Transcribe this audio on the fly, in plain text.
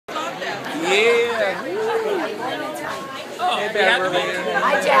Beverly.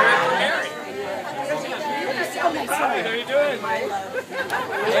 Hi, Jack. How you doing?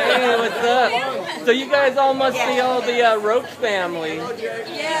 Hey, what's up? So you guys all must be all the Roach family.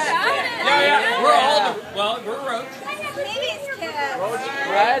 Yeah. We're all, we're Roach.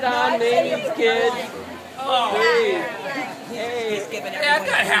 Right on, Mamie's kids. Oh, hey. Yeah, I've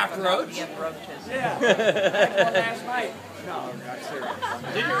got half Roach. Yeah. Last night. No, not serious.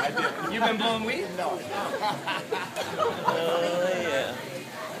 Did you? I did. You been blowing weed? No. Oh, yeah.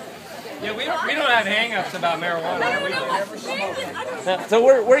 Yeah, we don't have hang-ups about marijuana. We never smoke. So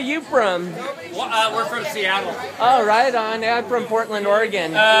where are you from? Well, we're from Seattle. Oh, right on. I'm from Portland,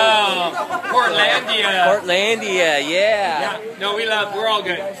 Oregon. Oh, Portlandia. Portlandia, yeah. No, we're all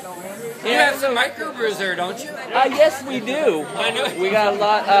good. You have some microbrews there, don't you? Yes, we do. I know. We got a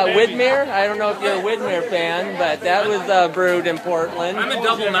lot. Widmer. I don't know if you're a Widmer fan, but that was brewed in Portland. I'm in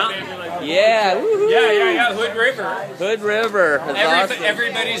Double Mountain. Yeah. Woohoo. Yeah. Hood River. Hood River. That's awesome.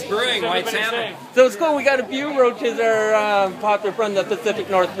 Everybody's brewing white salmon. So it's cool. We got a few roaches that are popular from the Pacific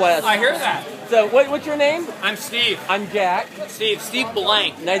Northwest. I hear that. So what's your name? I'm Steve. I'm Jack. Steve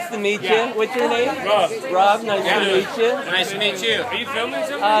Blank. Nice to meet you. What's your name? Rob. Rob, nice to meet you. Nice to meet you. Are you filming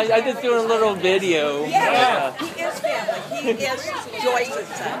something? I'm just doing a little video. Yeah, he is family. He is Joyce's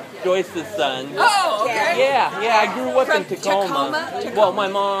son. Joyce's son. Oh, okay. Yeah, I grew up in Tacoma. Tacoma? Well, my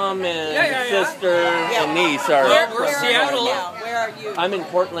mom and sister and niece are. We're Seattle. Where are you? I'm in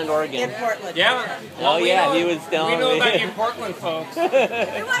Portland, Oregon. In Portland. Yeah. Oh, yeah, he was telling me. We know about you Portland folks.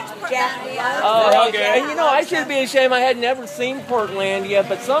 Oh, okay. And you know, I should be ashamed. I had never seen Portlandia,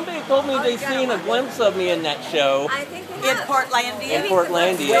 but somebody told me they seen a glimpse of me in that show. In Portlandia? In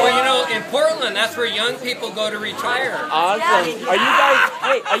Portlandia. Well, you know, in Portland, that's where young people go to retire. Awesome. Are you guys?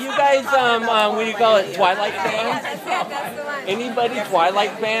 Hey, are you guys? What do you call it? Twilight fans? That's the one. Anybody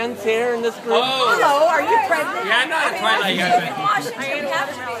Twilight fans here in this group? Oh. Hello, are you pregnant? Yeah, I'm not a Twilight guy. Washington have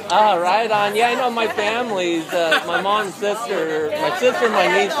to Oh, right on. Yeah, I know my family's, my mom and sister, and my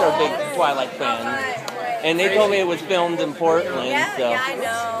niece are big Twilight fans. And they told me it was filmed in Portland. So. Yeah, I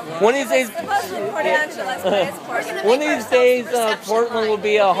know. One of these days, Supposed to be Port Angeles, but it's Portland. one of these days, Portland will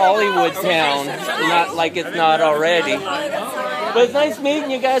be a Hollywood town, not like it's not already. But it's nice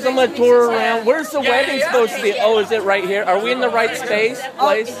meeting you guys. I'm gonna tour around. Where's the wedding supposed to be? Oh, is it right here? Are we in the right place?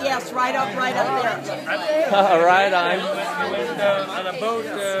 Yes, right up there. Right on. On a boat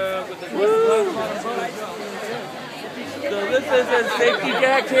So this is a Safety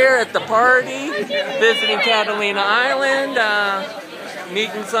Jack here at the party, visiting Catalina Island,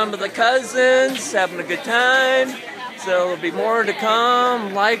 meeting some of the cousins, having a good time. So there'll be more to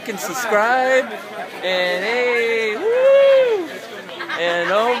come. Like and subscribe. And hey, woo!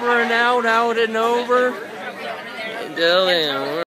 And over and out and over. Until then.